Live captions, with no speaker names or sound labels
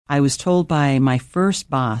I was told by my first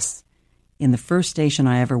boss in the first station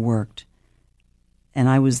I ever worked, and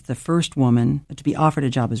I was the first woman to be offered a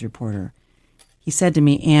job as reporter. He said to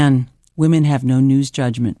me, Ann, women have no news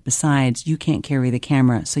judgment. Besides, you can't carry the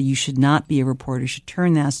camera, so you should not be a reporter. You should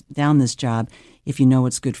turn down this job if you know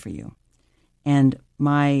what's good for you. And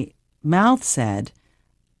my mouth said,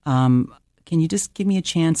 can you just give me a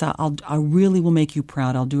chance? I really will make you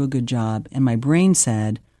proud. I'll do a good job. And my brain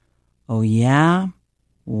said, oh, yeah?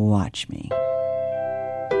 Watch me.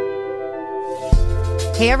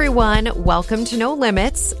 Hey, everyone. Welcome to No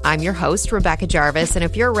Limits. I'm your host, Rebecca Jarvis. And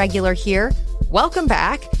if you're a regular here, welcome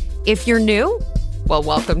back. If you're new, well,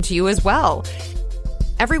 welcome to you as well.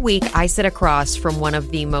 Every week, I sit across from one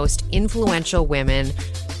of the most influential women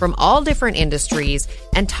from all different industries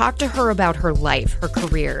and talk to her about her life, her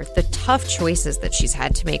career, the tough choices that she's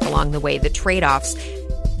had to make along the way, the trade-offs.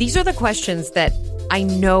 These are the questions that I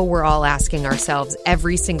know we're all asking ourselves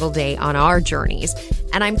every single day on our journeys.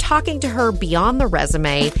 And I'm talking to her beyond the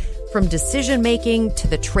resume, from decision-making to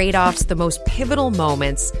the trade-offs, the most pivotal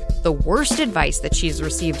moments, the worst advice that she's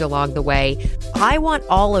received along the way. I want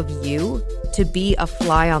all of you to be a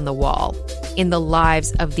fly on the wall in the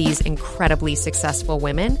lives of these incredibly successful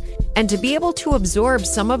women and to be able to absorb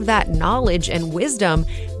some of that knowledge and wisdom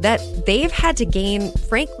that they've had to gain,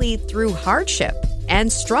 frankly, through hardship and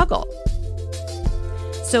struggle.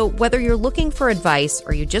 So whether you're looking for advice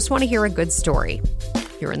or you just want to hear a good story,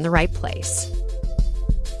 you're in the right place.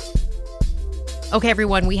 Okay,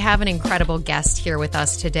 everyone, we have an incredible guest here with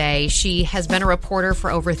us today. She has been a reporter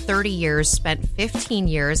for over 30 years, spent 15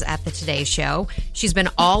 years at the Today Show. She's been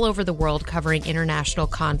all over the world covering international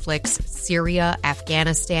conflicts: Syria,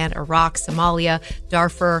 Afghanistan, Iraq, Somalia,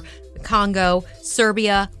 Darfur, Congo,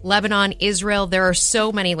 Serbia, Lebanon, Israel. There are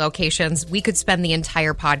so many locations. We could spend the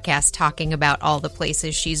entire podcast talking about all the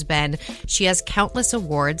places she's been. She has countless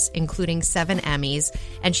awards, including 7 Emmys,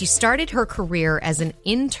 and she started her career as an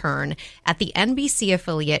intern at the NBC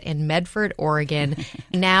affiliate in Medford, Oregon.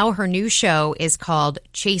 Now her new show is called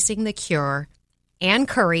Chasing the Cure. Ann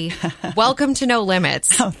Curry, welcome to No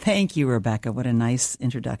Limits. Oh, thank you, Rebecca. What a nice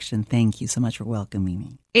introduction. Thank you so much for welcoming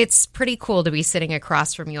me. It's pretty cool to be sitting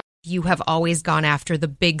across from you. You have always gone after the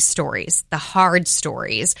big stories, the hard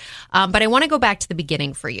stories. But I want to go back to the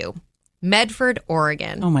beginning for you. Medford,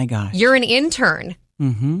 Oregon. Oh, my gosh. You're an intern.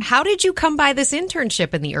 Mm-hmm. How did you come by this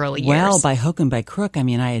internship in the early years? Well, by hook and by crook. I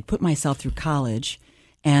mean, I had put myself through college,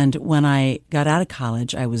 and when I got out of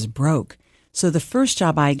college, I was broke. So the first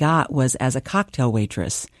job I got was as a cocktail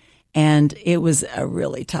waitress, and it was a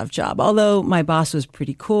really tough job. Although my boss was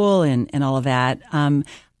pretty cool and all of that,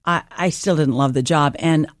 I still didn't love the job.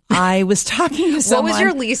 And I was talking to someone. What was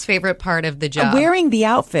your least favorite part of the job? Wearing the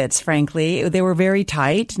outfits, frankly. They were very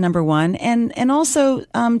tight, number one. And also,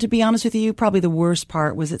 to be honest with you, probably the worst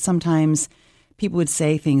part was that sometimes people would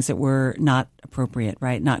say things that were not appropriate,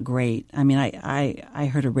 right? Not great. I mean, I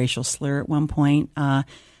heard a racial slur at one point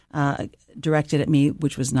directed at me,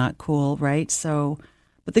 which was not cool, right? So,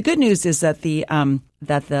 but the good news is that the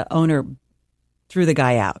owner threw the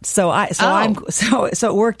guy out. So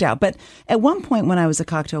it worked out. But at one point when I was a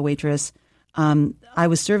cocktail waitress, I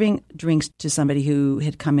was serving drinks to somebody who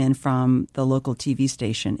had come in from the local TV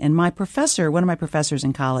station. And my professor, one of my professors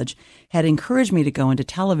in college, had encouraged me to go into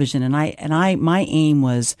television. And my aim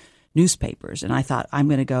was newspapers. And I thought, I'm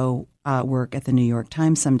going to go work at the New York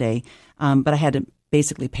Times someday. But I had to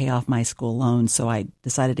basically pay off my school loans. So I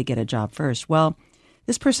decided to get a job first. Well,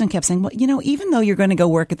 this person kept saying, well, even though you're going to go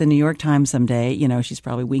work at the New York Times someday, she's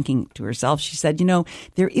probably winking to herself. She said,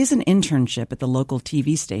 there is an internship at the local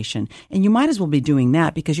TV station, and you might as well be doing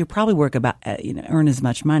that because you'll probably work about, earn as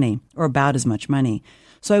much money or about as much money.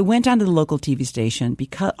 So I went down to the local TV station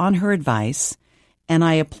on her advice, and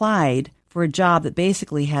I applied for a job that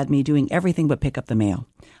basically had me doing everything but pick up the mail.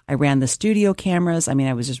 I ran the studio cameras. I mean,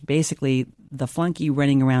 I was just basically the flunky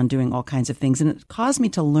running around doing all kinds of things, and it caused me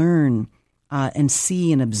to learn and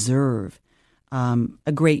see and observe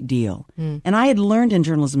a great deal. And I had learned in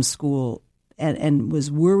journalism school and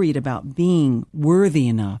was worried about being worthy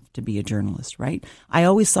enough to be a journalist, right? I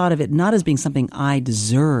always thought of it not as being something I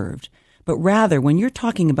deserved, but rather when you're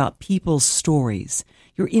talking about people's stories,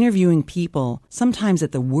 you're interviewing people sometimes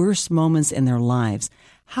at the worst moments in their lives.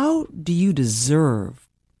 How do you deserve?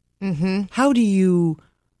 Mm-hmm. How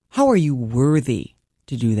are you worthy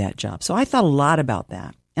to do that job? So I thought a lot about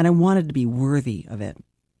that. And I wanted to be worthy of it.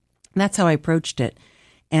 And that's how I approached it.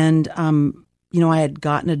 And, I had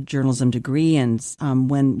gotten a journalism degree. And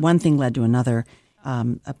when one thing led to another,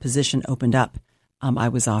 a position opened up. I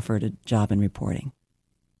was offered a job in reporting.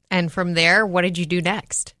 And from there, what did you do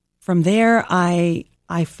next? From there, I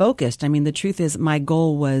I focused. I mean, the truth is my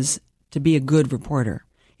goal was to be a good reporter.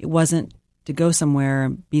 It wasn't to go somewhere,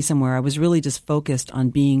 be somewhere. I was really just focused on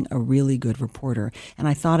being a really good reporter. And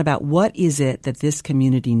I thought about what is it that this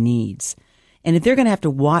community needs? And if they're going to have to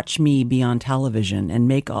watch me be on television and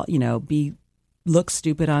make all, look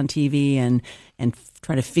stupid on TV and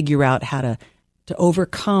try to figure out how to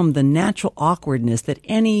overcome the natural awkwardness that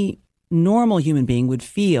any normal human being would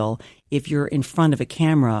feel if you're in front of a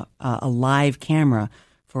camera, a live camera,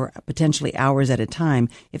 for potentially hours at a time,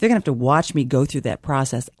 if they're going to have to watch me go through that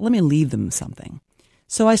process, let me leave them something.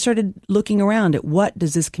 So I started looking around at what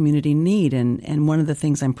does this community need? And one of the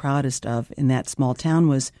things I'm proudest of in that small town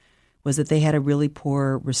was that they had a really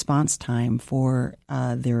poor response time for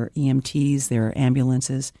their EMTs, their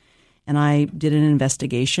ambulances. And I did an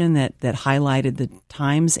investigation that highlighted the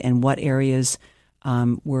times and what areas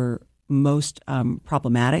were most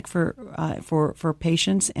problematic for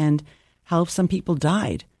patients, and how some people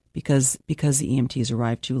died because the EMTs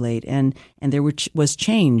arrived too late, and there was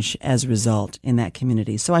change as a result in that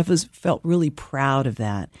community. So I felt really proud of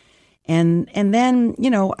that. And then,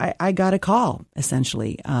 I got a call,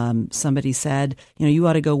 essentially. Somebody said, you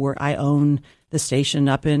ought to go where I own the station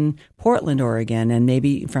up in Portland, Oregon, and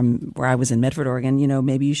maybe from where I was in Medford, Oregon,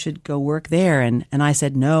 maybe you should go work there. And I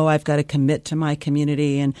said, no, I've got to commit to my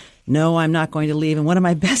community, and no, I'm not going to leave. And one of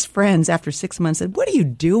my best friends after 6 months said, what are you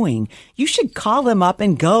doing? You should call them up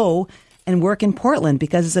and go and work in Portland,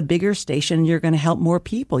 because it's a bigger station. You're going to help more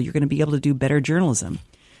people. You're going to be able to do better journalism.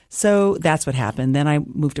 So that's what happened. Then I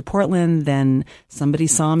moved to Portland. Then somebody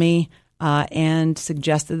saw me and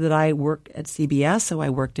suggested that I work at CBS. So I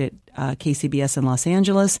worked at KCBS in Los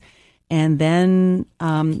Angeles. And then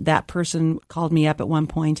that person called me up at one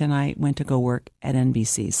point, and I went to go work at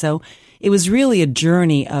NBC. So it was really a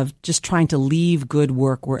journey of just trying to leave good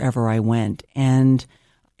work wherever I went, and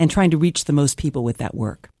trying to reach the most people with that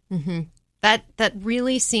work. Mm-hmm. That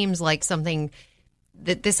really seems like something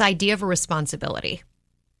that this idea of a responsibility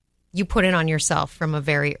you put it on yourself from a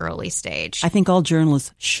very early stage. I think all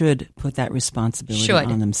journalists should put that responsibility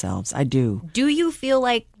on themselves. I do. Do you feel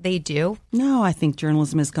like they do? No, I think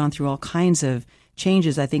journalism has gone through all kinds of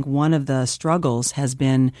changes. I think one of the struggles has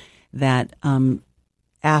been that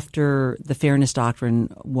after the fairness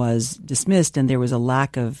doctrine was dismissed, and there was a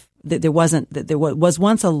lack of there was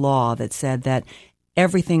once a law that said that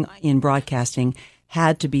everything in broadcasting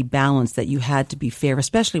had to be balanced, that you had to be fair,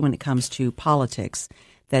 especially when it comes to politics.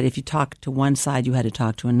 That if you talk to one side, you had to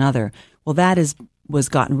talk to another. Well, that was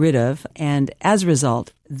gotten rid of. And as a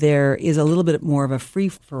result, there is a little bit more of a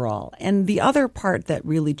free-for-all. And the other part that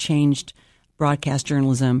really changed broadcast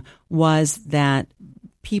journalism was that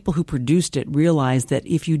people who produced it realized that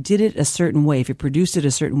if you did it a certain way, if you produced it a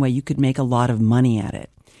certain way, you could make a lot of money at it.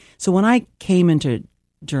 So when I came into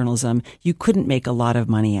journalism, you couldn't make a lot of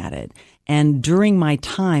money at it. And during my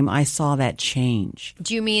time, I saw that change.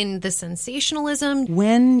 Do you mean the sensationalism?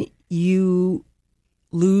 When you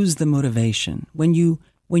lose the motivation, when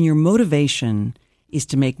your motivation is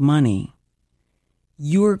to make money,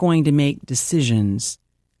 you're going to make decisions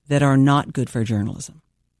that are not good for journalism.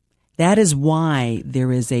 That is why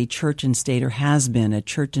there is a church and state, or has been a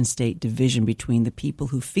church and state division between the people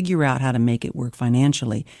who figure out how to make it work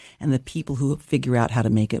financially and the people who figure out how to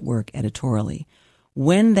make it work editorially.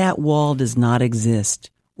 When that wall does not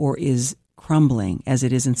exist, or is crumbling, as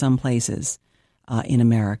it is in some places in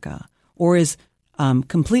America, or is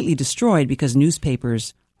completely destroyed because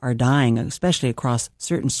newspapers are dying, especially across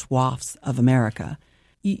certain swaths of America,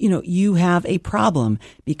 you have a problem,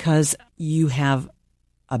 because you have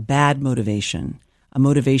a bad motivation, a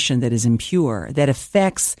motivation that is impure, that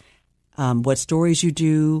affects what stories you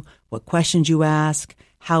do, what questions you ask,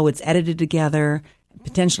 how it's edited together,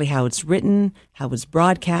 potentially how it's written, how it's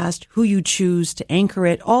broadcast, who you choose to anchor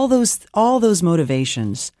it. All those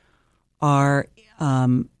motivations are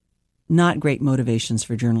not great motivations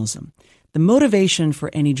for journalism. The motivation for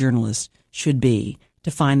any journalist should be to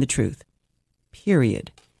find the truth,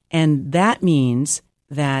 period. And that means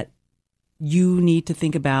that you need to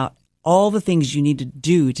think about all the things you need to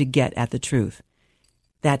do to get at the truth.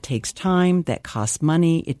 That takes time, that costs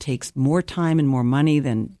money. It takes more time and more money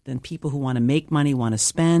than people who want to make money want to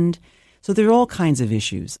spend. So there are all kinds of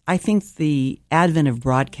issues. I think the advent of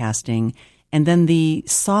broadcasting and then the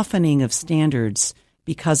softening of standards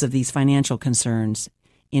because of these financial concerns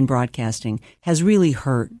in broadcasting has really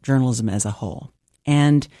hurt journalism as a whole.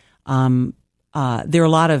 And there are a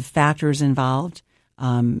lot of factors involved.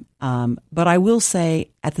 But I will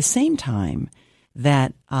say at the same time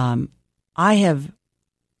that I have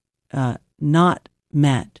not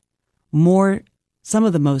met some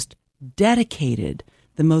of the most dedicated,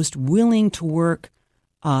 the most willing to work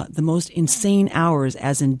the most insane hours,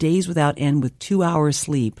 as in days without end with 2 hours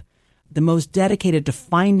sleep, the most dedicated to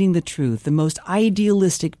finding the truth, the most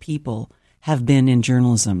idealistic people have been in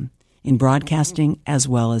journalism, in broadcasting as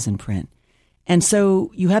well as in print. And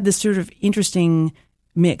so you have this sort of interesting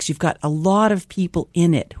mix. You've got a lot of people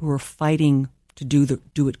in it who are fighting to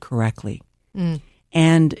do it correctly.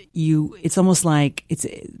 And it's almost like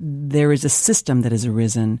there is a system that has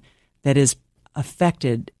arisen that has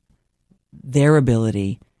affected their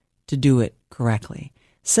ability to do it correctly.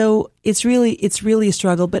 So it's really a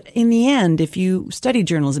struggle. But in the end, if you study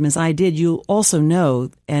journalism as I did, you'll also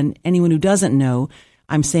know, and anyone who doesn't know,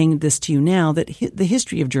 I'm saying this to you now, that the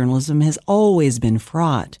history of journalism has always been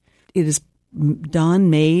fraught. It is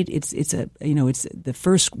made. We're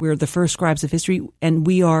the first scribes of history, and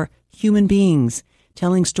we are human beings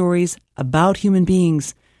telling stories about human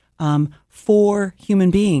beings, for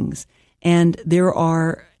human beings. And there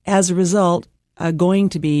are, as a result, going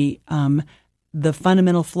to be the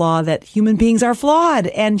fundamental flaw that human beings are flawed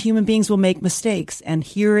and human beings will make mistakes and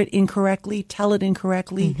hear it incorrectly, tell it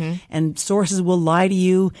incorrectly, and sources will lie to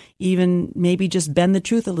you, even maybe just bend the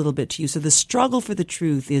truth a little bit to you. So the struggle for the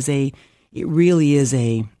truth is a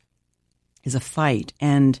fight,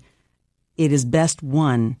 and it is best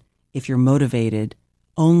won if you're motivated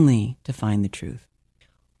only to find the truth.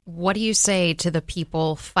 What do you say to the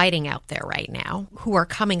people fighting out there right now who are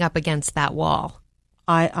coming up against that wall?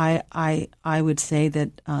 I would say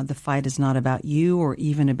that the fight is not about you or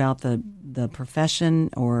even about the profession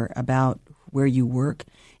or about where you work.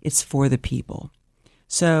 It's for the people.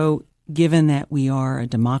 So given that we are a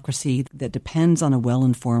democracy that depends on a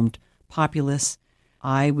well-informed populace,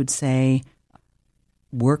 I would say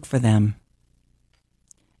work for them.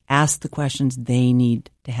 Ask the questions they need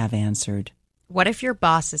to have answered. What if your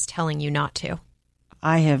boss is telling you not to?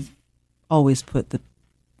 I have always put the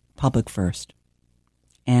public first.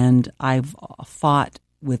 And I've fought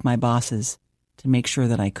with my bosses to make sure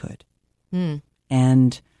that I could.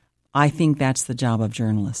 And I think that's the job of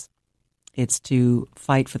journalists. It's to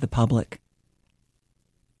fight for the public.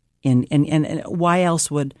 And why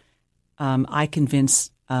else would I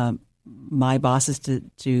convince my bosses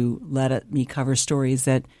to let me cover stories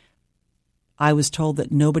that I was told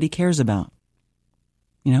that nobody cares about?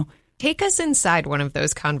 You know? Take us inside one of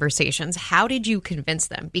those conversations. How did you convince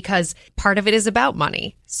them? Because part of it is about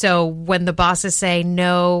money. So when the bosses say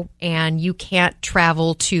no and you can't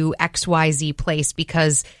travel to XYZ place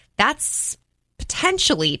because that's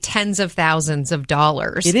potentially tens of thousands of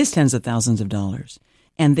dollars. It is tens of thousands of dollars.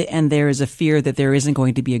 And there is a fear that there isn't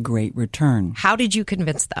going to be a great return. How did you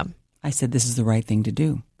convince them? I said, this is the right thing to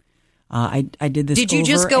do. I did this. Did you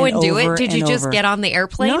just go and do it? Did you just get on the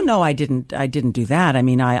airplane? No, I didn't. I didn't do that. I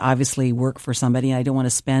mean, I obviously work for somebody, and I don't want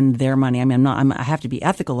to spend their money. I mean, I have to be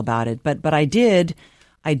ethical about it. But I did.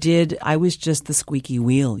 I was just the squeaky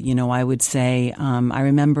wheel. You know, I would say. I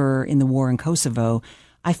remember in the war in Kosovo,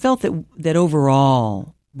 I felt that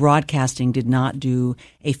overall broadcasting did not do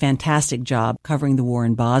a fantastic job covering the war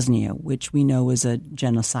in Bosnia, which we know was a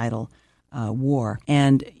genocidal war,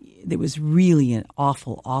 and there was really an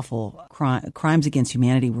awful crimes against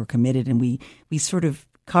humanity were committed, and we sort of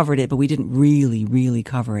covered it, but we didn't really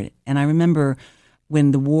cover it. And I remember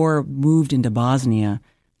when the war moved into Bosnia,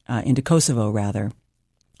 into Kosovo rather,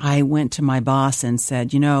 I went to my boss and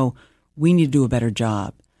said, we need to do a better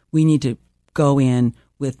job. We need to go in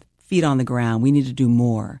with feet on the ground. We need to do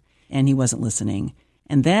more. And he wasn't listening.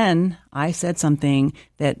 And then I said something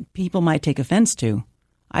that people might take offense to.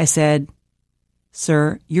 I said,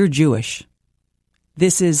 sir, you're Jewish.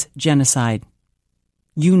 This is genocide.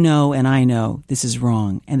 You know and I know this is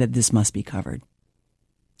wrong and that this must be covered.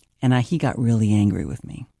 And he got really angry with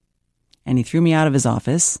me. And he threw me out of his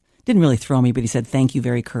office. Didn't really throw me, but he said thank you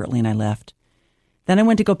very curtly, and I left. Then I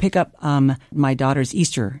went to go pick up my daughter's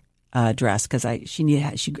Easter dress because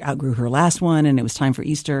she outgrew her last one and it was time for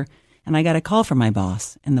Easter. And I got a call from my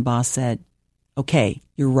boss, and the boss said, okay,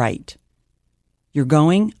 you're right. You're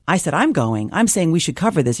going? I said, I'm going. I'm saying we should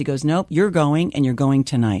cover this. He goes, nope, you're going, and you're going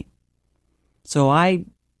tonight. So I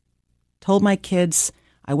told my kids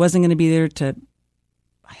I wasn't going to be there to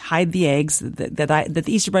hide the eggs, that the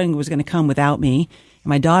Easter Bunny was going to come without me. And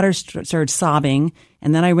my daughter started sobbing,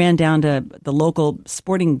 and then I ran down to the local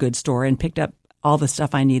sporting goods store and picked up all the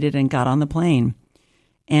stuff I needed and got on the plane.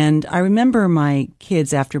 And I remember my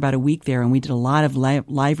kids after about a week there, and we did a lot of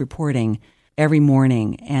live reporting every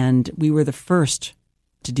morning, and we were the first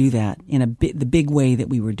to do that in the big way that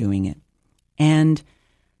we were doing it. And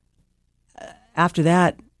after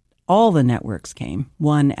that, all the networks came,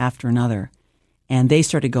 one after another, and they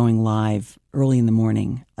started going live early in the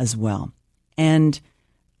morning as well. And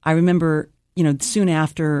I remember soon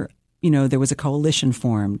after, there was a coalition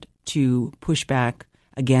formed to push back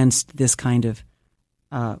against this kind of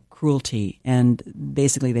cruelty. And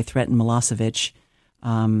basically they threatened Milosevic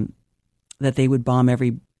that they would bomb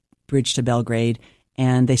every bridge to Belgrade.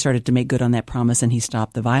 And they started to make good on that promise, and he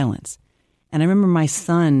stopped the violence. And I remember my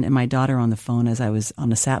son and my daughter on the phone as I was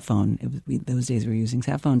on a sat phone. Those days we were using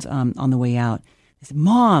sat phones on the way out. They said,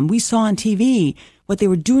 "Mom, we saw on TV what they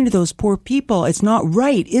were doing to those poor people. It's not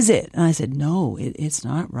right, is it?" And I said, "No, it's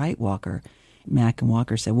not right, Walker." Mac and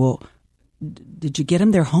Walker said, "Well, did you get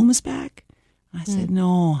them their homes back?" I said,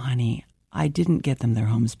 "No, honey, I didn't get them their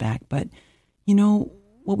homes back. But,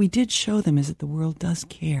 what we did show them is that the world does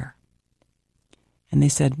care." And they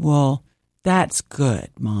said, "Well, that's good,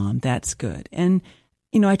 Mom. That's good." And,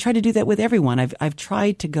 I try to do that with everyone. I've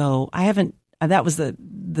tried to go. I haven't. That was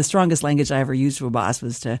the strongest language I ever used to a boss,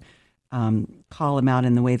 was to call him out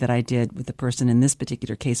in the way that I did with the person in this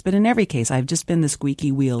particular case. But in every case, I've just been the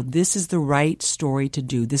squeaky wheel. This is the right story to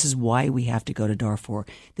do. This is why we have to go to Darfur.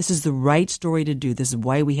 This is the right story to do. This is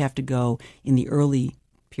why we have to go in the early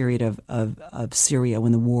period of Syria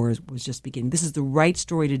when the war was just beginning. This is the right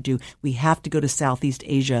story to do. We have to go to Southeast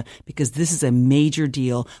Asia because this is a major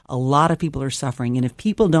deal. A lot of people are suffering. And if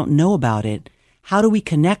people don't know about it, how do we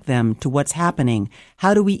connect them to what's happening?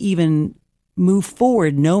 How do we even move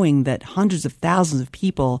forward knowing that hundreds of thousands of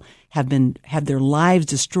people have their lives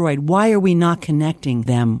destroyed? Why are we not connecting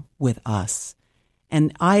them with us?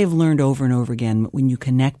 And I have learned over and over again, when you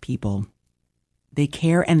connect people, they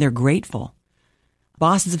care and they're grateful.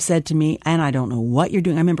 Bosses have said to me, "And I don't know what you're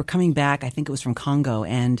doing." I remember coming back, I think it was from Congo,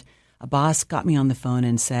 and a boss got me on the phone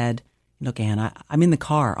and said, "Look, Ann, I'm in the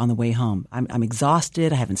car on the way home. I'm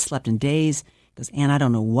exhausted. I haven't slept in days." He goes, "Ann, I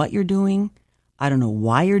don't know what you're doing. I don't know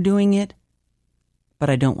why you're doing it, but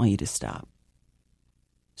I don't want you to stop."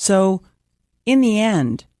 So in the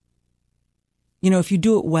end, if you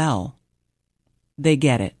do it well, they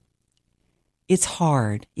get it. It's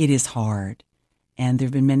hard. It is hard. And there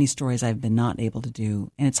have been many stories I've been not able to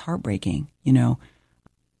do. And it's heartbreaking,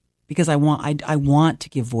 because I want to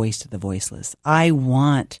give voice to the voiceless. I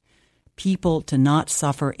want people to not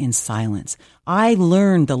suffer in silence. I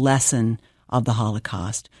learned the lesson of the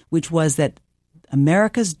Holocaust, which was that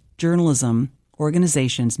America's journalism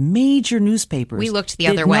organizations, major newspapers, we looked the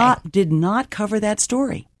other way, did not cover that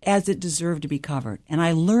story as it deserved to be covered. And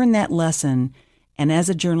I learned that lesson. And as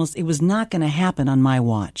a journalist, it was not going to happen on my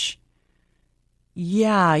watch.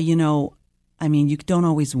 Yeah, you don't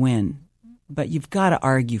always win, but you've got to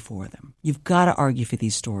argue for them. You've got to argue for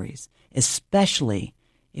these stories, especially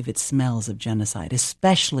if it smells of genocide,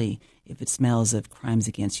 especially if it smells of crimes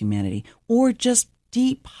against humanity or just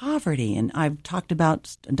deep poverty. And I've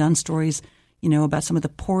done stories, about some of the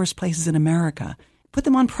poorest places in America, put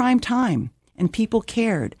them on prime time, and people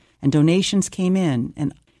cared, and donations came in,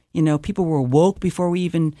 and, people were woke before we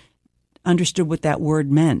even understood what that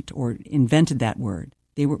word meant or invented that word.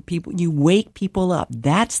 They were people. You wake people up.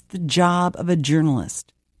 That's the job of a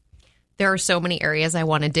journalist. There are so many areas I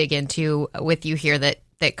want to dig into with you here that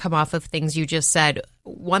come off of things you just said.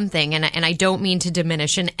 One thing, and I don't mean to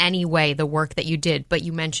diminish in any way the work that you did, but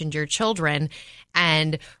you mentioned your children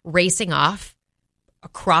and racing off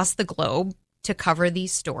across the globe to cover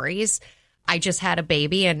these stories. I just had a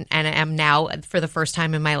baby and am now, for the first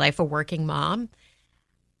time in my life, a working mom.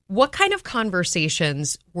 What kind of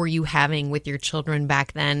conversations were you having with your children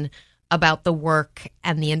back then about the work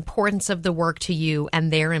and the importance of the work to you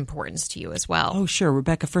and their importance to you as well? Oh, sure.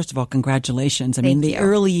 Rebecca, first of all, congratulations. The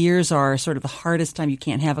early years are sort of the hardest time. You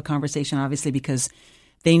can't have a conversation, obviously, because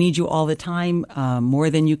they need you all the time, more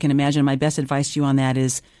than you can imagine. My best advice to you on that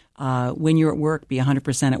is when you're at work, be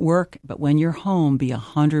 100% at work. But when you're home, be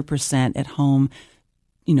 100% at home.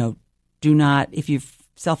 Do not, if your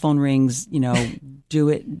cell phone rings, do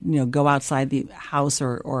it, go outside the house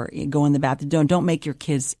or go in the bathroom. Don't make your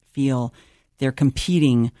kids feel they're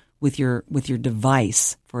competing with your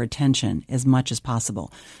device for attention as much as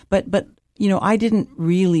possible. But I didn't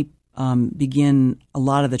really begin a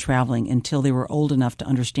lot of the traveling until they were old enough to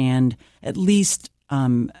understand, at least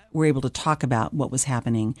were able to talk about what was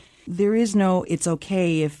happening. There is no, it's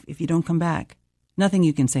okay if you don't come back. Nothing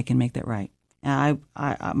you can say can make that right.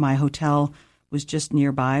 My hotel was just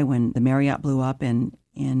nearby when the Marriott blew up in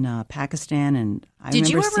Pakistan, and I Did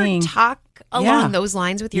remember you ever talk along those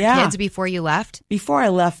lines with your kids before you left? Before I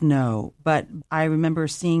left, no. But I remember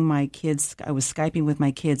seeing my kids. I was Skyping with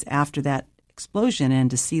my kids after that explosion, and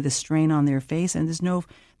to see the strain on their face, and there's no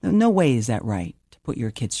way is that right to put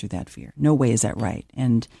your kids through that fear. No way is that right.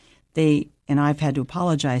 And I've had to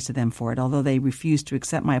apologize to them for it, although they refuse to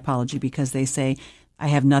accept my apology because they say I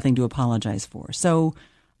have nothing to apologize for. So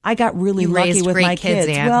I got really You lucky raised with great my kids.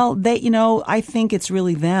 Ann. Well, I think it's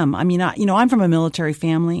really them. I mean, I'm from a military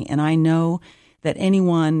family, and I know that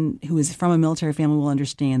anyone who is from a military family will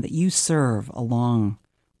understand that you serve along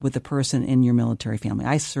with the person in your military family.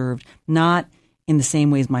 I served not in the same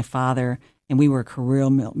way as my father, and we were a career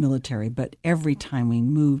military, but every time we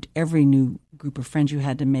moved, every new group of friends you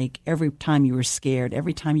had to make, every time you were scared,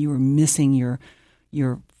 every time you were missing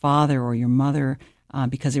your father or your mother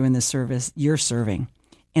because they were in the service, you're serving.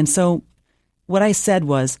 And so what I said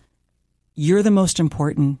was, you're the most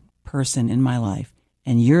important person in my life,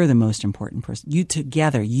 and you're the most important person. You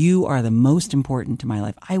together, you are the most important to my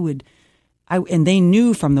life. And they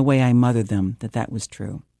knew from the way I mothered them that was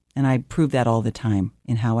true. And I prove that all the time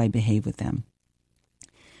in how I behave with them.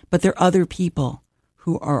 But there are other people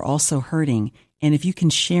who are also hurting. And if you can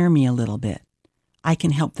share me a little bit, I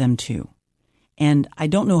can help them too. And I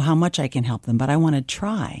don't know how much I can help them, but I want to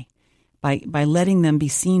try by letting them be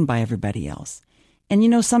seen by everybody else.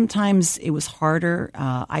 And, sometimes it was harder.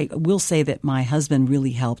 I will say that my husband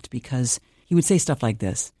really helped because he would say stuff like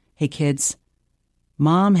this. Hey, kids,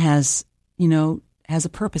 Mom has a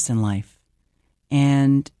purpose in life.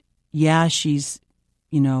 And yeah, she's,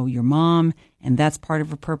 your mom, and that's part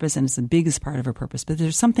of her purpose, and it's the biggest part of her purpose. But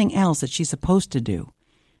there's something else that she's supposed to do.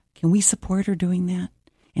 Can we support her doing that?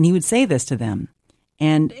 And he would say this to them.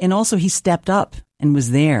 And also he stepped up and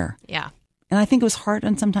was there. Yeah. And I think it was hard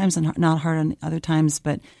on sometimes and not hard on other times.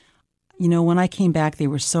 But, when I came back, they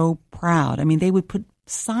were so proud. I mean, they would put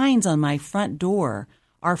signs on my front door,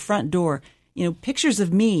 our front door, pictures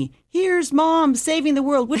of me. Here's Mom saving the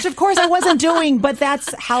world, which of course I wasn't doing, but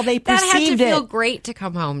that's how they perceived it. That had to feel great to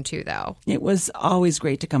come home to, though. It was always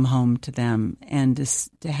great to come home to them and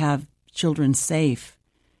to have children safe,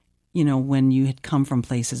 when you had come from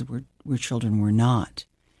places where children were not.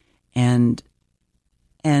 And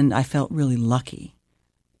I felt really lucky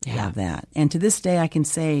to have that. And to this day, I can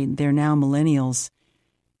say they're now millennials.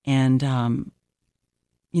 And, and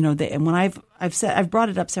when I've brought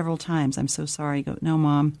it up several times, I'm so sorry. I go, no,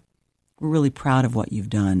 Mom, we're really proud of what you've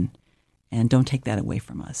done. And don't take that away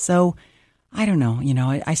from us. So I don't know,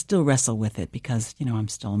 I still wrestle with it because, I'm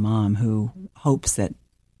still a mom who hopes that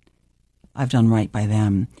I've done right by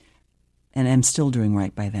them and am still doing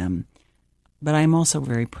right by them. But I'm also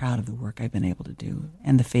very proud of the work I've been able to do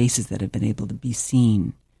and the faces that have been able to be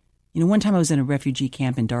seen. One time I was in a refugee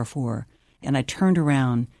camp in Darfur, and I turned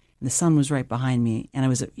around, and the sun was right behind me, and I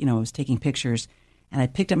was taking pictures, and I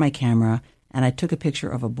picked up my camera, and I took a picture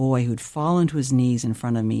of a boy who'd fallen to his knees in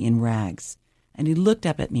front of me in rags. And he looked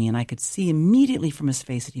up at me, and I could see immediately from his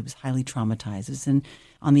face that he was highly traumatized. It was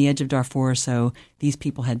on the edge of Darfur, so these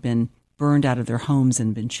people had been burned out of their homes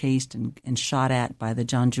and been chased and shot at by the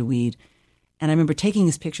Janjaweed. And I remember taking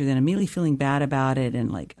this picture, then immediately feeling bad about it,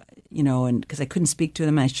 and and because I couldn't speak to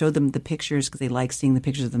them, I showed them the pictures because they like seeing the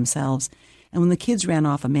pictures of themselves. And when the kids ran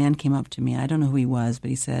off, a man came up to me. I don't know who he was, but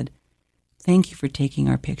he said, "Thank you for taking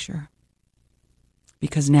our picture.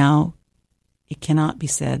 Because now it cannot be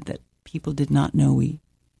said that people did not know we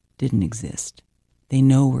didn't exist. They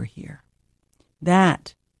know we're here."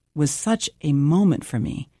 That was such a moment for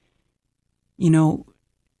me.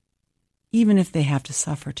 Even if they have to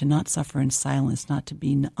suffer, to not suffer in silence, not to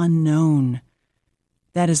be unknown,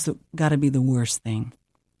 that is got to be the worst thing.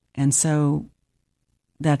 And so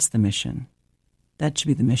that's the mission. That should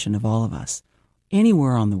be the mission of all of us.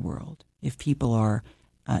 Anywhere on the world, if people are,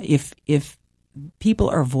 if people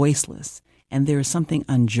are voiceless and there is something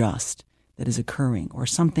unjust that is occurring or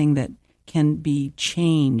something that can be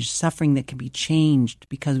changed, suffering that can be changed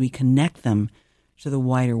because we connect them to the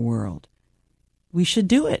wider world, we should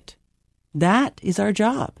do it. That is our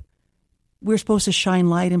job. We're supposed to shine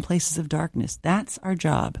light in places of darkness. That's our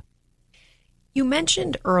job. You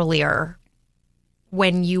mentioned earlier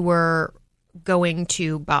when you were going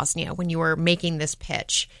to Bosnia, when you were making this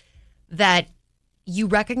pitch, that you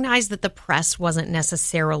recognized that the press wasn't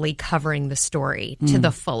necessarily covering the story to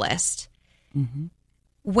the fullest. Mm-hmm.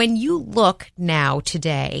 When you look now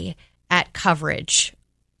today at coverage,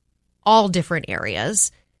 all different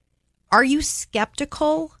areas, are you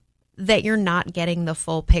skeptical that you're not getting the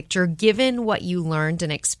full picture, given what you learned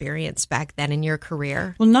and experienced back then in your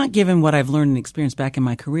career? Well, not given what I've learned and experienced back in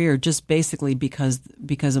my career, just basically because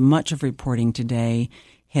of much of reporting today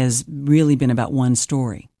has really been about one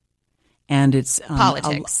story. And it's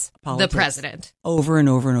politics, the president. Over and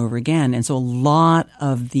over and over again. And so a lot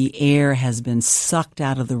of the air has been sucked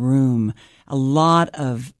out of the room. A lot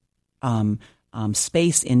of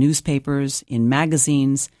space in newspapers, in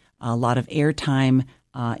magazines, a lot of airtime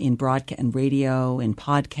in broadcast and radio and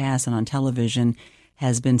podcasts and on television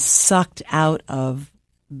has been sucked out of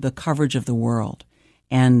the coverage of the world.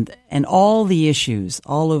 and all the issues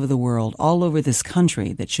all over the world, all over this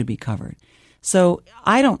country that should be covered. So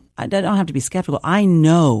I don't have to be skeptical. I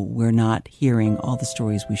know we're not hearing all the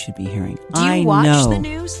stories we should be hearing. Do you watch the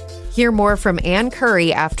news? Hear more from Ann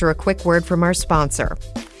Curry after a quick word from our sponsor.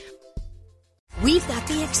 We've got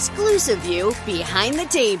the exclusive view behind the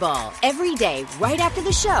table. Every day, right after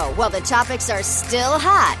the show, while the topics are still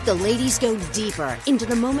hot, the ladies go deeper into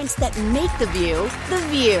the moments that make the View the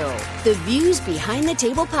View. The Views Behind the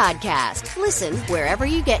Table podcast. Listen wherever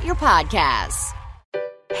you get your podcasts.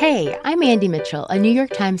 Hey, I'm Andy Mitchell, a New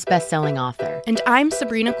York Times bestselling author. And I'm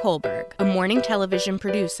Sabrina Kohlberg, a morning television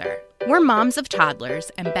producer. We're moms of toddlers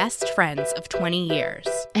and best friends of 20 years.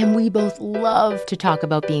 And we both love to talk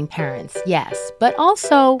about being parents, yes, but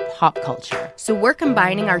also pop culture. So we're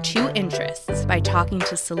combining our two interests by talking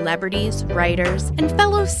to celebrities, writers, and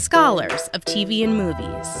fellow scholars of TV and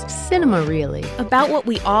movies. Cinema, really. About what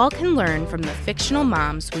we all can learn from the fictional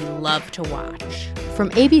moms we love to watch. From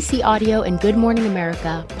ABC Audio and Good Morning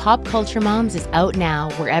America, Pop Culture Moms is out now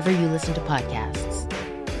wherever you listen to podcasts.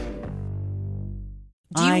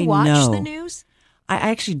 Do you watch the news? I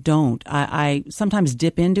actually don't. I sometimes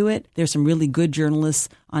dip into it. There's some really good journalists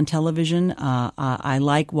on television. I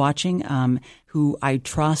like watching who I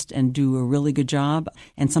trust and do a really good job.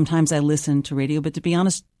 And sometimes I listen to radio. But to be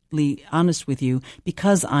honest with you,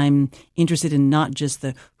 because I'm interested in not just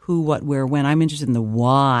the who, what, where, when, I'm interested in the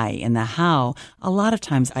why and the how. A lot of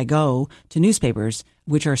times I go to newspapers,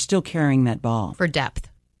 which are still carrying that ball. For depth.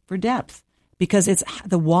 Because it's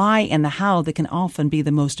the why and the how that can often be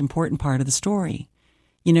the most important part of the story.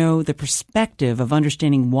 You know, the perspective of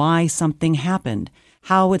understanding why something happened,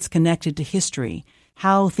 how it's connected to history,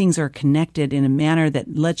 how things are connected in a manner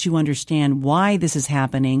that lets you understand why this is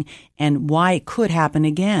happening and why it could happen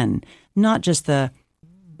again. Not just the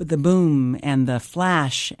boom and the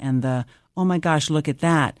flash and the, oh my gosh, look at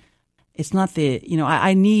that. It's not the, you know,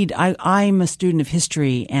 I'm a student of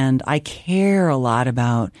history and I care a lot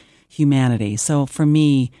about humanity. So for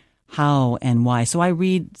me, how and why. So I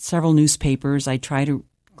read several newspapers. I try to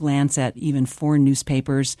glance at even foreign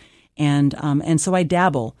newspapers, and so I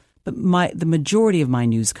dabble. But the majority of my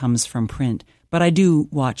news comes from print. But I do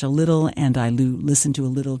watch a little, and I listen to a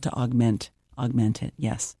little to augment it.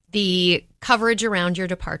 Yes. The coverage around your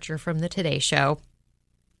departure from the Today Show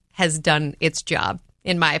has done its job,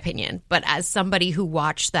 in my opinion. But as somebody who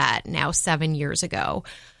watched that now 7 years ago.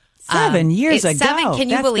 7 years ago. Can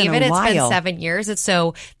you believe it? It's while. been 7 years.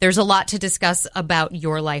 So there's a lot to discuss about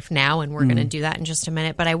your life now, and we're going to do that in just a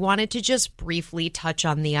minute. But I wanted to just briefly touch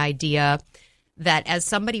on the idea that as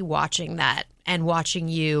somebody watching that and watching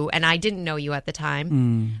you, and I didn't know you at the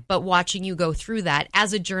time, but watching you go through that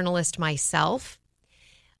as a journalist myself,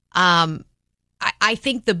 I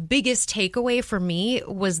think the biggest takeaway for me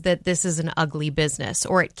was that this is an ugly business,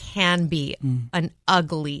 or it can be an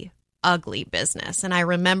ugly business. And I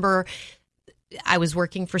remember I was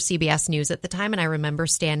working for CBS News at the time, and I remember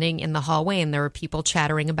standing in the hallway and there were people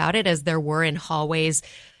chattering about it, as there were in hallways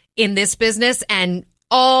in this business and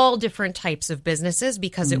all different types of businesses,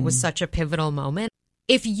 because it was such a pivotal moment.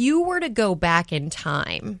 If you were to go back in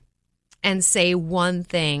time and say one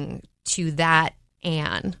thing to that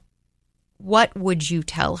Anne, what would you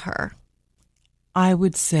tell her? I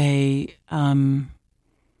would say,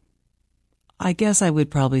 I guess I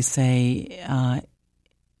would probably say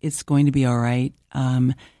it's going to be all right.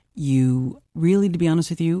 You really, to be honest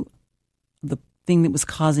with you, the thing that was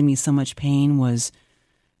causing me so much pain was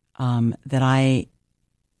that I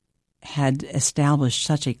had established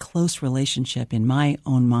such a close relationship in my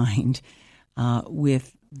own mind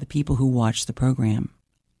with the people who watched the program.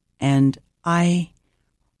 And I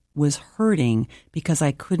was hurting because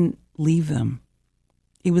I couldn't leave them.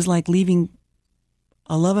 It was like leaving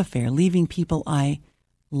a love affair, leaving people I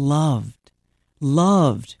loved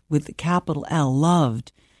with a capital L,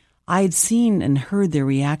 loved. I had seen and heard their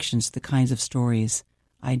reactions to the kinds of stories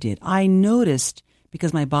I did. I noticed,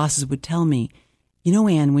 because my bosses would tell me, you know,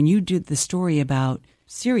 Anne, when you did the story about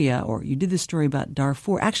Syria, or you did the story about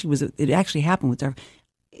Darfur, it actually happened with Darfur,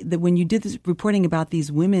 that when you did this reporting about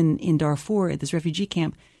these women in Darfur at this refugee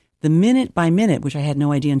camp, the minute by minute, which I had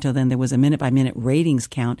no idea until then, there was a minute by minute ratings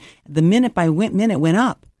count. The minute by minute went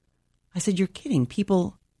up. I said, "You're kidding."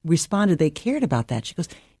 People responded. They cared about that. She goes,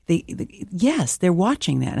 yes, they're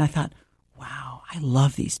watching that. And I thought, wow, I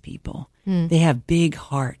love these people. They have big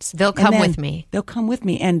hearts. They'll come with me. They'll come with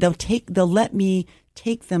me, and they'll let me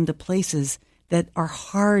take them to places that are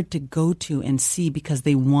hard to go to and see because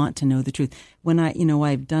they want to know the truth. When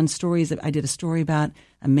I've done stories. I did a story about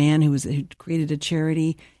a man who created a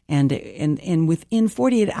charity, and within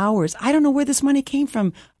 48 hours, I don't know where this money came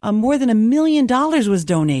from. More than $1 million was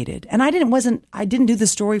donated, and I didn't do the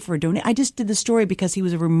story for a donation. I just did the story because he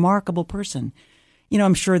was a remarkable person.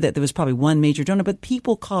 I'm sure that there was probably one major donor, but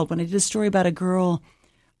people called when I did a story about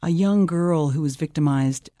a young girl who was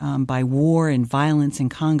victimized by war and violence in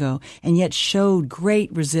Congo, and yet showed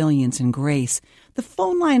great resilience and grace. The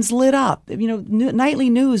phone lines lit up. Nightly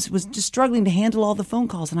news was just struggling to handle all the phone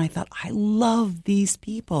calls. And I thought, I love these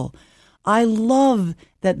people. I love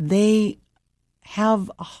that they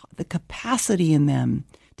have the capacity in them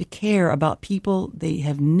to care about people they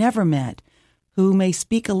have never met, who may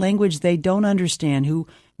speak a language they don't understand, who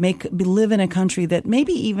live in a country that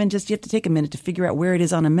maybe even just you have to take a minute to figure out where it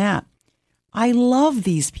is on a map. I love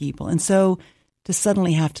these people. And so to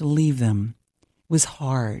suddenly have to leave them was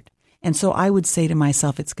hard. And so I would say to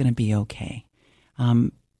myself, it's going to be okay.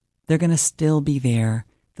 They're going to still be there.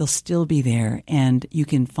 They'll still be there. And you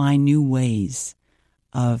can find new ways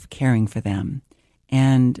of caring for them.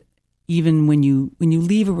 And even when you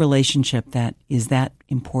leave a relationship that is that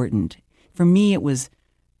important, for me, it was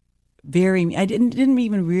I didn't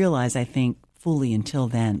even realize, I think, fully until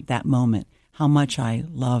then, that moment, how much I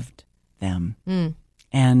loved them.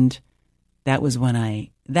 And that was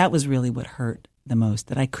really what hurt the most,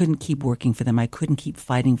 that I couldn't keep working for them. I couldn't keep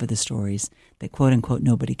fighting for the stories that, quote unquote,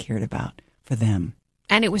 nobody cared about for them.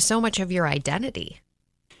 And it was so much of your identity.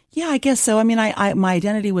 Yeah, I guess so. I mean, my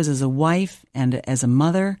identity was as a wife and as a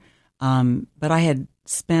mother, but I had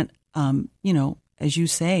spent, as you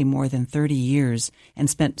say, more than 30 years and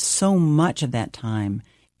spent so much of that time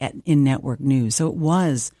in network news. So it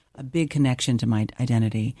was a big connection to my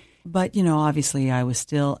identity. But, obviously I was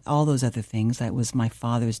still all those other things. I was my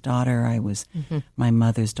father's daughter. I was my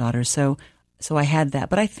mother's daughter. So I had that.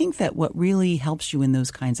 But I think that what really helps you in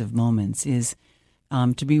those kinds of moments is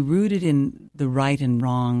to be rooted in the right and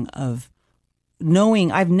wrong of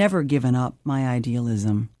knowing I've never given up my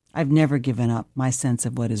idealism. I've never given up my sense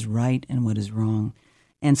of what is right and what is wrong.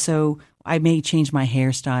 And so I may change my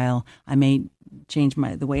hairstyle. I may change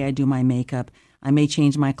the way I do my makeup. I may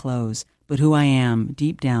change my clothes. But who I am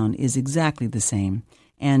deep down is exactly the same.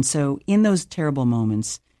 And so in those terrible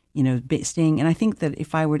moments, staying, and I think that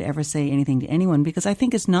if I were to ever say anything to anyone, because I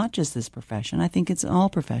think it's not just this profession, I think it's all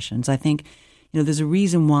professions. I think, there's a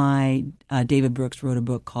reason why David Brooks wrote a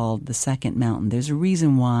book called The Second Mountain. There's a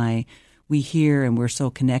reason why we hear and we're so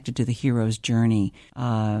connected to the hero's journey.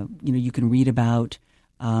 You can read about,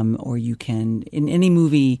 or you can, in any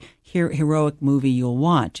movie, heroic movie you'll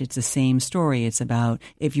watch, it's the same story. It's about,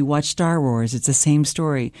 if you watch Star Wars, it's the same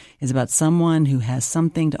story. It's about someone who has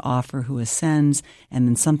something to offer, who ascends, and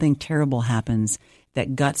then something terrible happens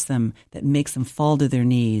that guts them, that makes them fall to their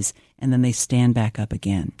knees, and then they stand back up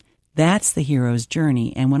again. That's the hero's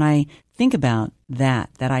journey. And when I think about that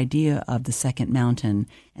idea of the second mountain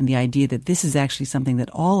and the idea that this is actually something that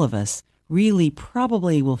all of us really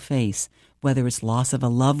probably will face, whether it's loss of a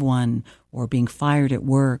loved one or being fired at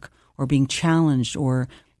work or being challenged or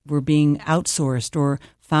we're being outsourced or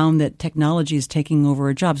found that technology is taking over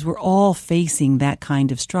our jobs. We're all facing that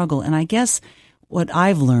kind of struggle. And I guess what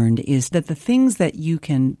I've learned is that the things that you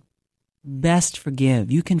can best forgive,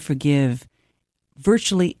 you can forgive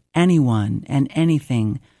virtually anyone and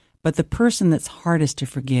anything, but the person that's hardest to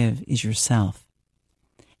forgive is yourself.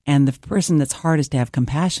 And the person that's hardest to have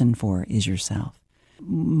compassion for is yourself.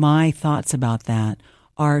 My thoughts about that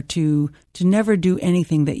are to never do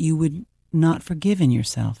anything that you would not forgive in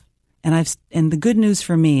yourself. And the good news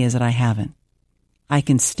for me is that I haven't. I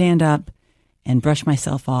can stand up and brush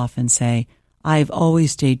myself off and say, I've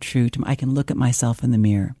always stayed true to I can look at myself in the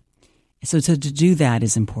mirror. So to do that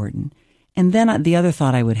is important. And then the other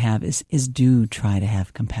thought I would have is do try to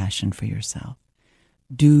have compassion for yourself.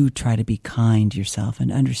 Do try to be kind to yourself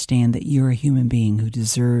and understand that you're a human being who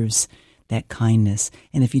deserves that kindness.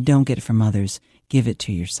 And if you don't get it from others, give it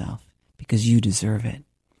to yourself because you deserve it.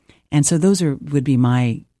 And so those would be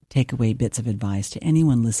my takeaway bits of advice to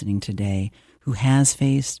anyone listening today who has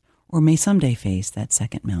faced or may someday face that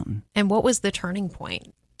second mountain. And what was the turning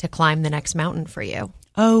point to climb the next mountain for you?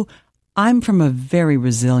 Oh, I'm from a very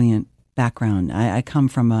resilient background. I come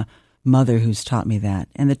from a mother who's taught me that.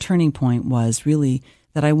 And the turning point was really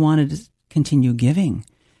that I wanted to continue giving.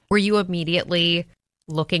 Were you immediately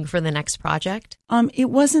looking for the next project? It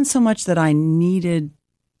wasn't so much that I needed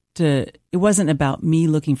to, it wasn't about me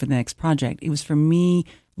looking for the next project. It was for me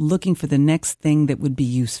looking for the next thing that would be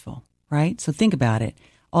useful, right? So think about it.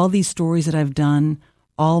 All these stories that I've done,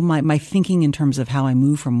 all my thinking in terms of how I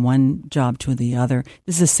move from one job to the other,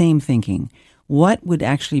 this is the same thinking. What would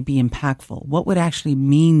actually be impactful? What would actually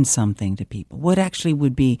mean something to people? What actually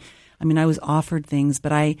would be, I mean, I was offered things,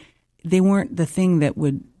 but they weren't the thing that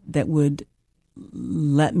would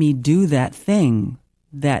let me do that thing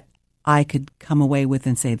that I could come away with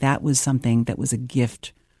and say that was something that was a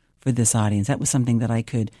gift for this audience. That was something that I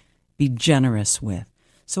could be generous with.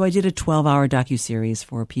 So I did a 12-hour docuseries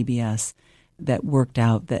for PBS that worked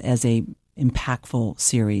out as a impactful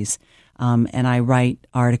series. And I write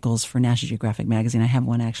articles for National Geographic magazine. I have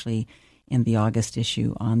one actually in the August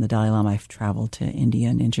issue on the Dalai Lama. I've traveled to India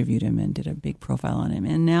and interviewed him and did a big profile on him.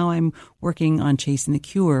 And now I'm working on Chasing the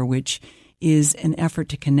Cure, which is an effort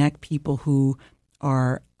to connect people who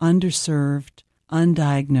are underserved,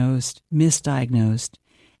 undiagnosed, misdiagnosed,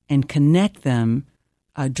 and connect them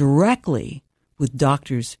directly with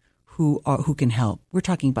doctors who can help. We're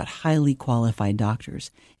talking about highly qualified doctors,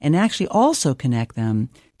 and actually also connect them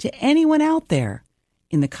to anyone out there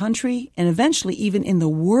in the country and eventually even in the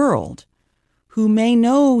world who may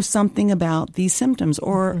know something about these symptoms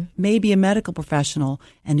or maybe a medical professional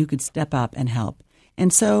and who could step up and help.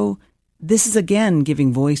 And so this is, again,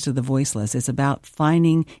 giving voice to the voiceless. It's about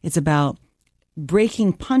punching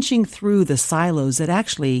through the silos that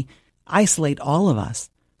actually isolate all of us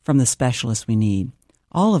from the specialists we need,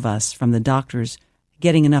 all of us from the doctors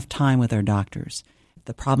getting enough time with our doctors,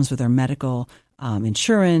 the problems with our medical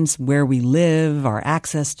insurance, where we live, our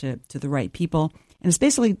access to the right people. And it's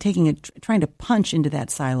basically trying to punch into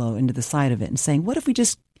that silo, into the side of it and saying, what if we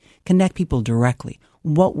just connect people directly?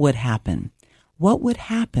 What would happen? What would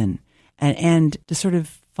happen? And to sort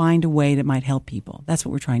of find a way that might help people. That's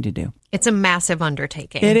what we're trying to do. It's a massive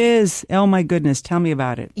undertaking. It is. Oh, my goodness. Tell me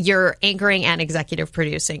about it. You're anchoring and executive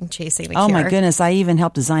producing Chasing the Cure. Oh, my goodness. I even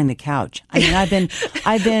helped design the couch. I mean, I've been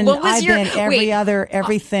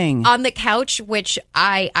everything. On the couch, which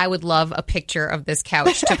I would love a picture of this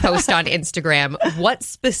couch to post on Instagram. What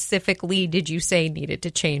specifically did you say needed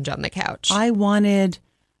to change on the couch? I wanted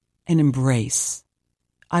an embrace.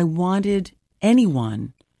 I wanted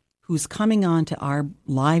anyone who's coming on to our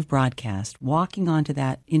live broadcast, walking into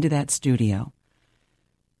that studio,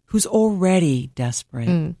 who's already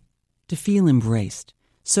desperate to feel embraced.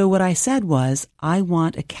 So what I said was, I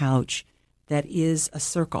want a couch that is a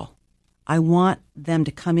circle. I want them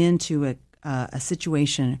to come into a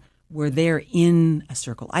situation where they're in a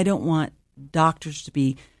circle. I don't want doctors to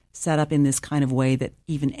be set up in this kind of way that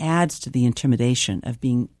even adds to the intimidation of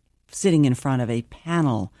sitting in front of a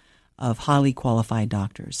panel of highly qualified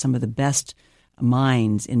doctors, some of the best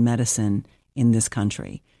minds in medicine in this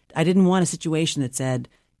country. I didn't want a situation that said,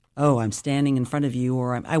 oh, I'm standing in front of you,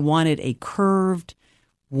 or I wanted a curved,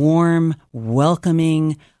 warm,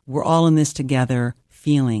 welcoming, we're all in this together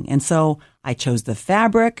feeling. And so I chose the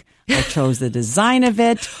fabric. I chose the design of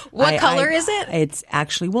it. What color is it? It's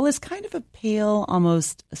actually, it's kind of a pale,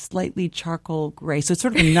 almost a slightly charcoal gray. So it's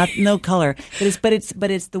sort of no color, but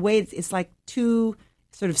it's the way it's like two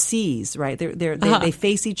sort of C's, right? They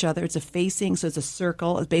face each other. It's a facing, so it's a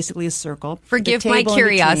circle. It's basically a circle. Forgive my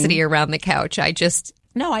curiosity around the couch. I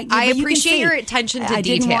appreciate your attention to detail. I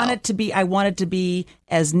didn't want it to be. I wanted to be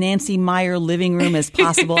as Nancy Meyer living room as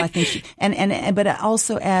possible. I think, but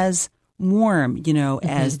also as warm,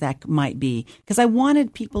 as that might be, because I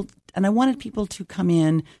wanted people to come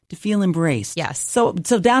in to feel embraced. Yes. So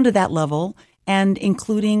down to that level. And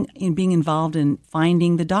including in being involved in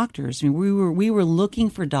finding the doctors. I mean, we were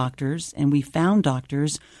looking for doctors, and we found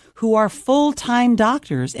doctors who are full-time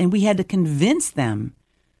doctors, and we had to convince them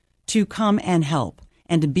to come and help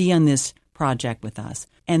and to be on this project with us.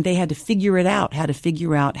 And they had to figure out how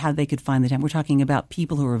they could find the time. We're talking about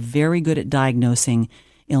people who are very good at diagnosing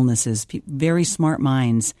illnesses, very smart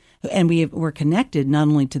minds. And we're connected not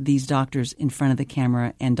only to these doctors in front of the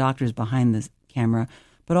camera and doctors behind the camera,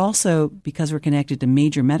 but also, because we're connected to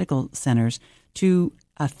major medical centers, to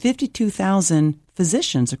 52,000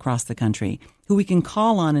 physicians across the country who we can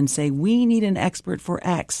call on and say, we need an expert for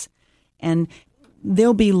X. And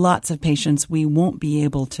there'll be lots of patients we won't be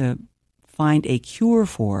able to find a cure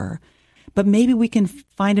for, but maybe we can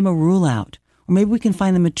find them a rule out, or maybe we can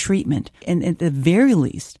find them a treatment. And at the very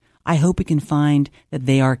least, I hope we can find that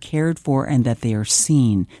they are cared for and that they are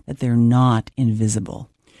seen, that they're not invisible.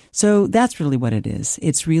 So that's really what it is.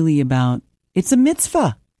 It's really it's a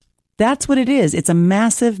mitzvah. That's what it is. It's a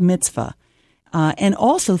massive mitzvah. And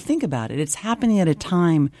also think about it. It's happening at a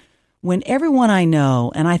time when everyone I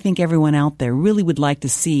know, and I think everyone out there, really would like to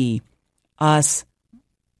see us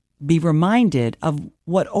be reminded of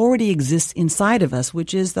what already exists inside of us,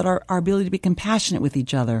 which is that our ability to be compassionate with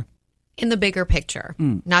each other. In the bigger picture,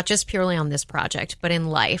 not just purely on this project, but in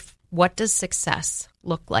life, what does success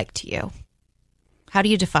look like to you? How do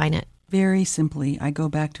you define it? Very simply, I go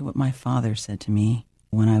back to what my father said to me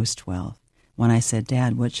when I was 12, when I said,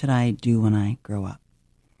 Dad, what should I do when I grow up?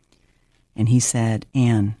 And he said,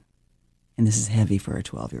 Anne, and this is heavy for a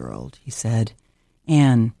 12-year-old, he said,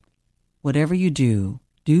 Anne, whatever you do,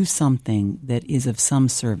 do something that is of some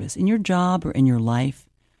service in your job or in your life,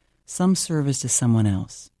 some service to someone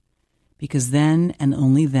else. Because then and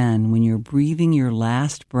only then, when you're breathing your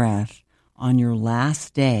last breath on your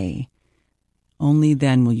last day, only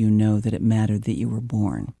then will you know that it mattered that you were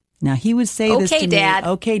born. Now, he would say this to Dad.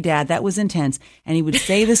 me. Okay, Dad. That was intense. And he would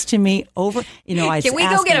say this to me over, I Can we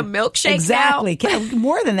go get a milkshake Exactly. now?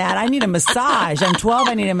 More than that. I need a massage. I'm 12.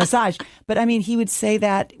 I need a massage. But I mean, he would say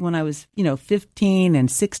that when I was, 15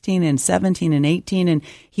 and 16 and 17 and 18. And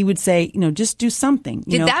he would say, just do something.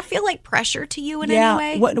 Did that feel like pressure to you in any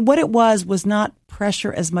way? What it was not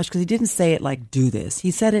pressure as much, because he didn't say it like, do this.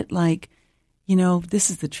 He said it like,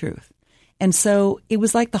 this is the truth. And so it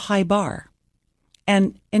was like the high bar.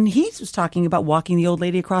 And he was talking about walking the old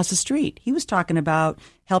lady across the street. He was talking about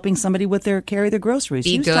helping somebody carry their groceries.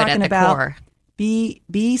 Be He was good talking at the about core.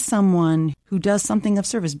 Be someone who does something of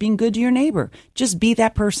service, being good to your neighbor. Just be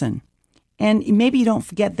that person. And maybe you don't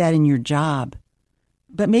forget that in your job,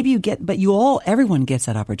 but everyone gets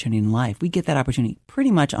that opportunity in life. We get that opportunity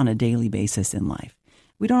pretty much on a daily basis in life.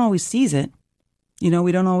 We don't always seize it. We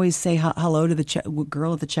don't always say hello to the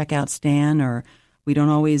girl at the checkout stand, or we don't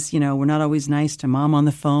always, we're not always nice to mom on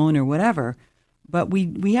the phone or whatever, but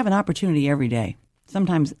we have an opportunity every day,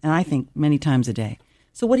 sometimes, and I think many times a day.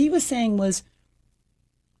 So what he was saying was,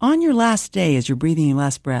 on your last day, as you're breathing your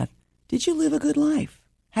last breath, did you live a good life?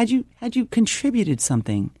 Had you contributed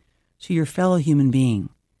something to your fellow human being?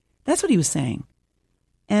 That's what he was saying.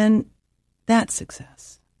 And that's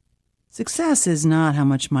success. Success is not how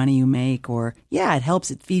much money you make, or, it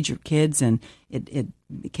helps, it feeds your kids and it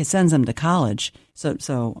sends them to college.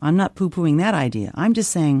 So I'm not poo-pooing that idea. I'm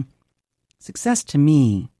just saying success to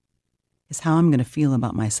me is how I'm going to feel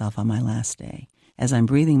about myself on my last day as I'm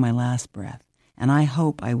breathing my last breath. And I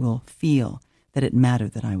hope I will feel that it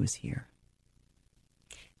mattered that I was here.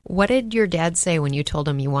 What did your dad say when you told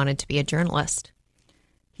him you wanted to be a journalist?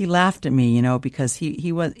 He laughed at me, because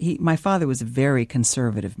my father was a very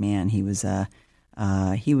conservative man. He was a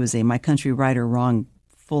My Country Right or Wrong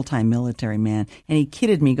full-time military man. And he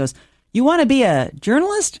kidded me. He goes, you want to be a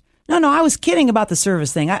journalist? No, I was kidding about the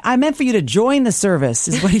service thing. I meant for you to join the service,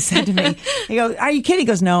 is what he said to me. He goes, are you kidding? He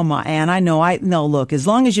goes, no, Ann, I know. No, look, as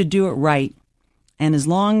long as you do it right, and as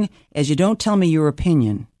long as you don't tell me your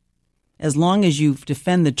opinion, as long as you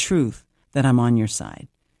defend the truth, that I'm on your side.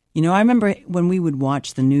 I remember when we would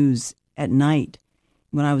watch the news at night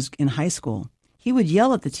when I was in high school, he would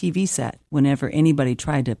yell at the TV set whenever anybody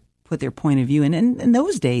tried to put their point of view. And in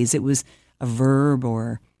those days, it was a verb,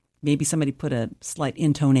 or maybe somebody put a slight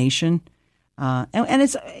intonation. And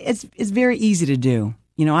it's very easy to do.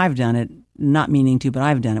 I've done it, not meaning to, but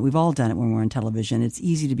I've done it. We've all done it when we're on television. It's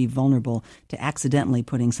easy to be vulnerable to accidentally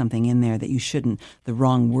putting something in there that you shouldn't, the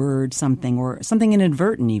wrong word, something, or something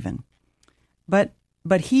inadvertent even.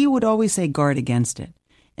 But he would always say, guard against it.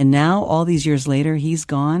 And now, all these years later, he's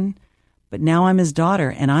gone. But now I'm his daughter,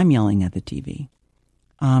 and I'm yelling at the TV.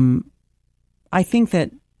 I think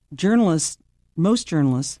that most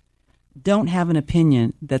journalists, don't have an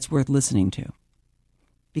opinion that's worth listening to.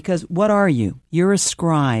 Because what are you? You're a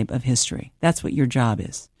scribe of history. That's what your job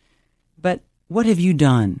is. But what have you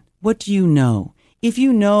done? What do you know? If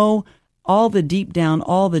you know all the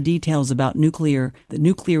details about the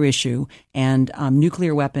nuclear issue and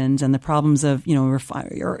nuclear weapons and the problems of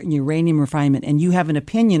uranium refinement, and you have an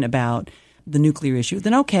opinion about the nuclear issue,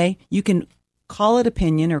 then okay, you can call it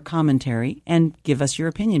opinion or commentary and give us your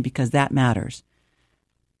opinion, because that matters.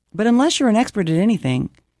 But unless you're an expert at anything,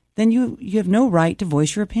 then you have no right to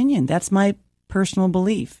voice your opinion. That's my personal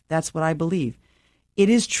belief. That's what I believe. It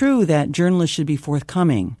is true that journalists should be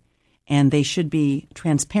forthcoming and they should be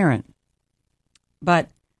transparent, but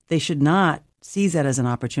they should not seize that as an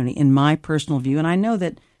opportunity, in my personal view. And I know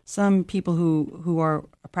that some people who are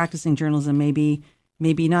practicing journalism may be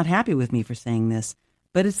not happy with me for saying this,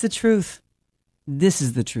 but it's the truth. This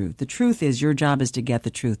is the truth. The truth is, your job is to get the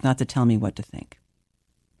truth, not to tell me what to think.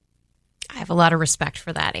 I have a lot of respect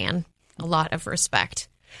for that, Anne. A lot of respect.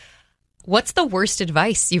 What's the worst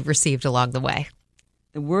advice you've received along the way?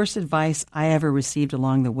 The worst advice I ever received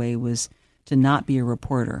along the way was to not be a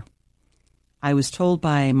reporter. I was told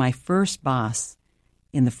by my first boss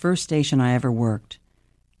in the first station I ever worked,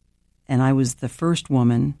 and I was the first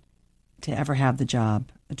woman to ever have the job,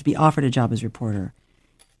 to be offered a job as a reporter.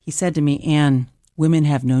 He said to me, Ann, women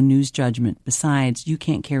have no news judgment. Besides, you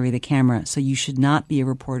can't carry the camera, so you should not be a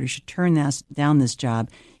reporter. You should turn down this job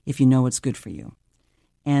if you know what's good for you.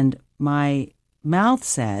 And my mouth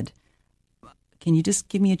said, can you just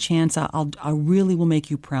give me a chance? I really will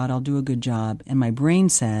make you proud. I'll do a good job. And my brain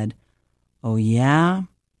said, oh, yeah?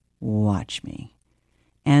 Watch me.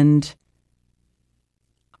 And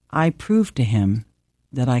I proved to him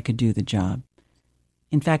that I could do the job.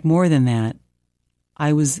 In fact, more than that,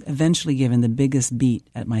 I was eventually given the biggest beat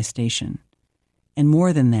at my station. And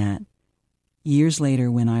more than that, years later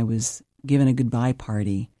when I was given a goodbye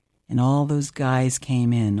party and all those guys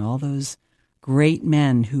came in, all those great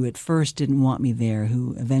men who at first didn't want me there,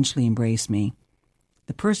 who eventually embraced me,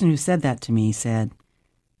 the person who said that to me said,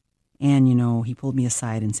 Ann, he pulled me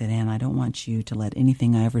aside and said, Ann, I don't want you to let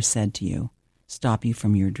anything I ever said to you stop you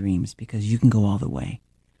from your dreams because you can go all the way.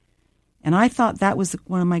 And I thought that was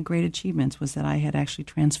one of my great achievements, was that I had actually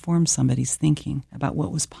transformed somebody's thinking about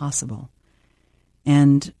what was possible.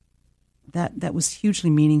 And that was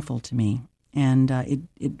hugely meaningful to me. And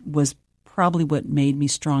it was probably what made me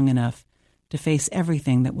strong enough to face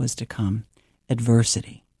everything that was to come.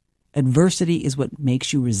 Adversity. Adversity is what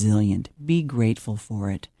makes you resilient. Be grateful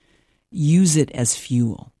for it. Use it as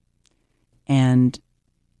fuel. And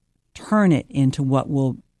turn it into what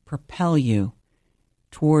will propel you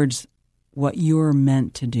towards what you're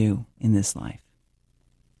meant to do in this life.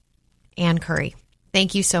 Ann Curry,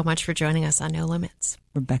 thank you so much for joining us on No Limits.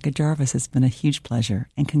 Rebecca Jarvis, it's been a huge pleasure.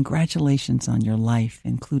 And congratulations on your life,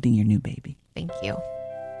 including your new baby. Thank you.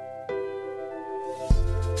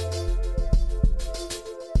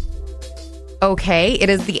 Okay, it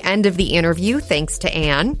is the end of the interview, thanks to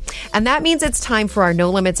Ann. And that means it's time for our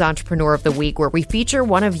No Limits Entrepreneur of the Week, where we feature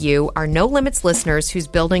one of you, our No Limits listeners, who's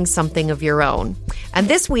building something of your own. And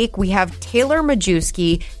this week, we have Taylor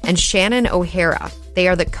Majewski and Shannon O'Hara. They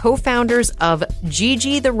are the co-founders of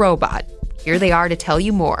Gigi the Robot. Here they are to tell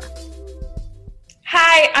you more.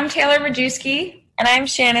 Hi, I'm Taylor Majewski. And I'm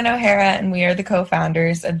Shannon O'Hara, and we are the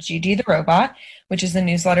co-founders of Gigi the Robot, which is a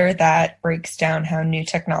newsletter that breaks down how new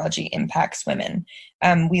technology impacts women.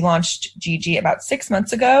 We launched Gigi about 6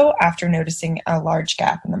 months ago after noticing a large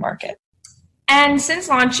gap in the market. And since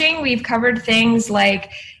launching, we've covered things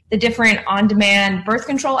like the different on-demand birth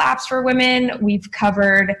control apps for women. We've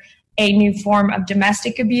covered a new form of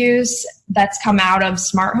domestic abuse that's come out of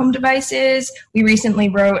smart home devices. We recently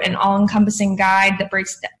wrote an all-encompassing guide that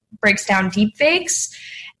breaks down deepfakes.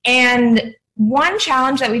 And one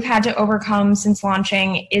challenge that we've had to overcome since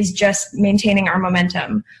launching is just maintaining our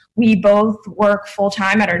momentum. We both work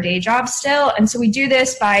full-time at our day jobs still, and so we do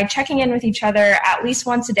this by checking in with each other at least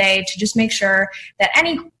once a day to just make sure that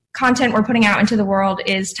any content we're putting out into the world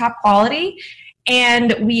is top quality.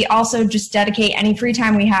 And we also just dedicate any free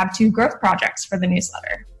time we have to growth projects for the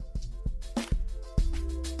newsletter.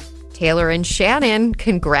 Taylor and Shannon,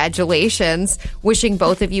 congratulations. Wishing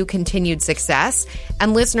both of you continued success.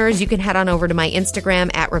 And listeners, you can head on over to my Instagram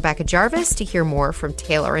at Rebecca Jarvis to hear more from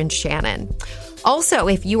Taylor and Shannon. Also,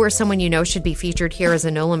 if you or someone you know should be featured here as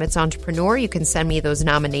a No Limits entrepreneur, you can send me those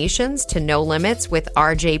nominations to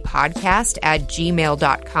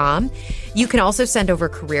nolimitswithrjpodcast@gmail.com. You can also send over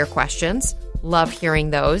career questions. Love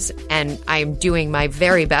hearing those, and I'm doing my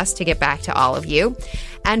very best to get back to all of you.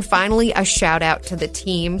 And finally, a shout out to the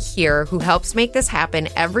team here who helps make this happen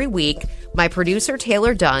every week. My producer,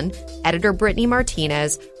 Taylor Dunn, editor, Brittany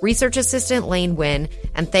Martinez, research assistant, Lane Wynn,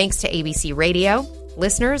 and thanks to ABC Radio.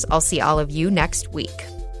 Listeners, I'll see all of you next week.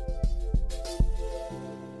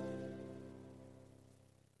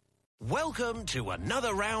 Welcome to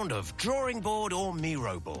another round of Drawing Board or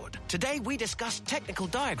Miro Board. Today we discuss technical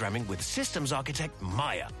diagramming with systems architect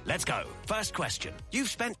Maya. Let's go. First question. You've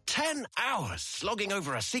spent 10 hours slogging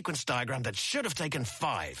over a sequence diagram that should have taken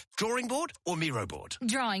 5. Drawing Board or Miro Board?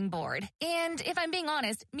 Drawing Board. And if I'm being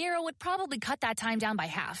honest, Miro would probably cut that time down by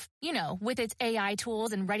half. You know, with its AI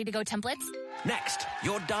tools and ready-to-go templates. Next,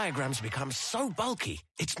 your diagrams become so bulky,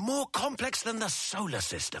 it's more complex than the solar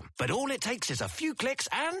system. But all it takes is a few clicks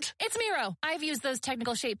and... It's Miro. I've used those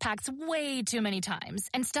technical shape packs way too many times,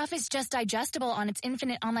 and stuff is just digestible on its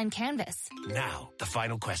infinite online canvas. Now, the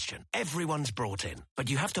final question. Everyone's brought in, but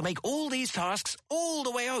you have to make all these tasks all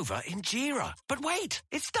the way over in Jira. But wait,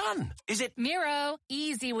 it's done. Is it... Miro.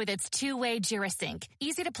 Easy with its two-way Jira sync.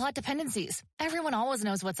 Easy to plot dependencies. Everyone always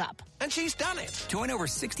knows what's up. And she's done it. Join over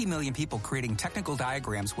 60 million people creating technical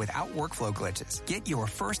diagrams without workflow glitches. Get your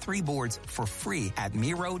first 3 boards for free at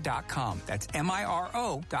Miro.com. That's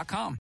Miro.com.